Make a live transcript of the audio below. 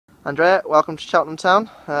Andrea, welcome to Cheltenham Town.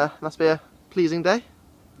 Must be a pleasing day.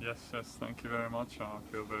 Yes, thank you very much. I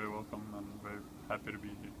feel very welcome and very happy to be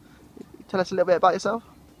here. Tell us a little bit about yourself.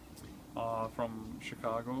 From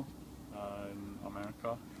Chicago, in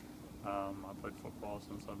America. I played football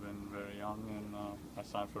since I've been very young, and I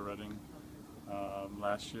signed for Reading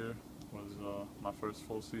last year. Was my first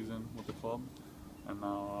full season with the club, and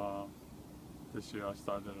now this year I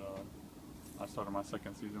started my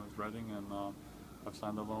second season with Reading, and I've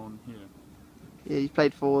signed a loan here. Yeah, you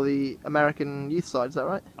played for the American youth side, is that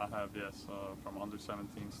right? I have, yes, from under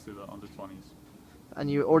 17s to the under 20s.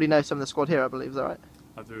 And you already know some of the squad here, I believe, is that right?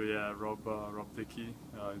 I do, yeah. Rob Dickey,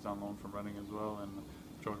 he's on loan from Reading as well, and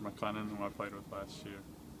George McLennan, who I played with last year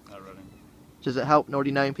at Reading. Does it help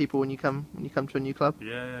already knowing people when you come to a new club?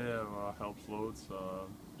 Yeah. Well, helps loads.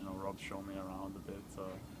 Rob showed me around a bit.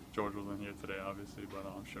 George wasn't here today, obviously, but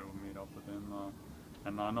I'm sure we'll meet up with him.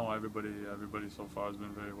 And I know everybody so far has been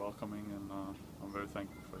very welcoming, and I'm very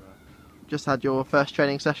thankful for that. Just had your first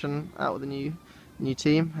training session out with the new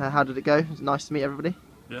team. How did it go? It was nice to meet everybody.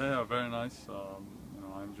 Yeah, very nice.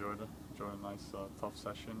 I enjoyed it. Enjoyed a nice tough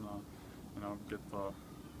session. Get the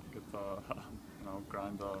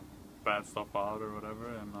grind the bad stuff out or whatever,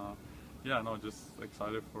 and just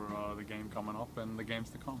excited for the game coming up and the games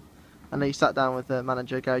to come. I know you sat down with the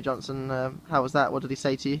manager Gary Johnson. How was that? What did he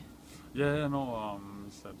say to you? He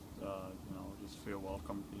said, just feel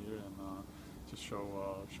welcome here, and just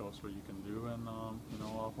show us what you can do, and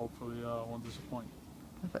hopefully won't disappoint.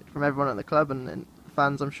 Perfect. From everyone at the club and the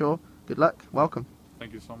fans, I'm sure. Good luck. Welcome.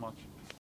 Thank you so much.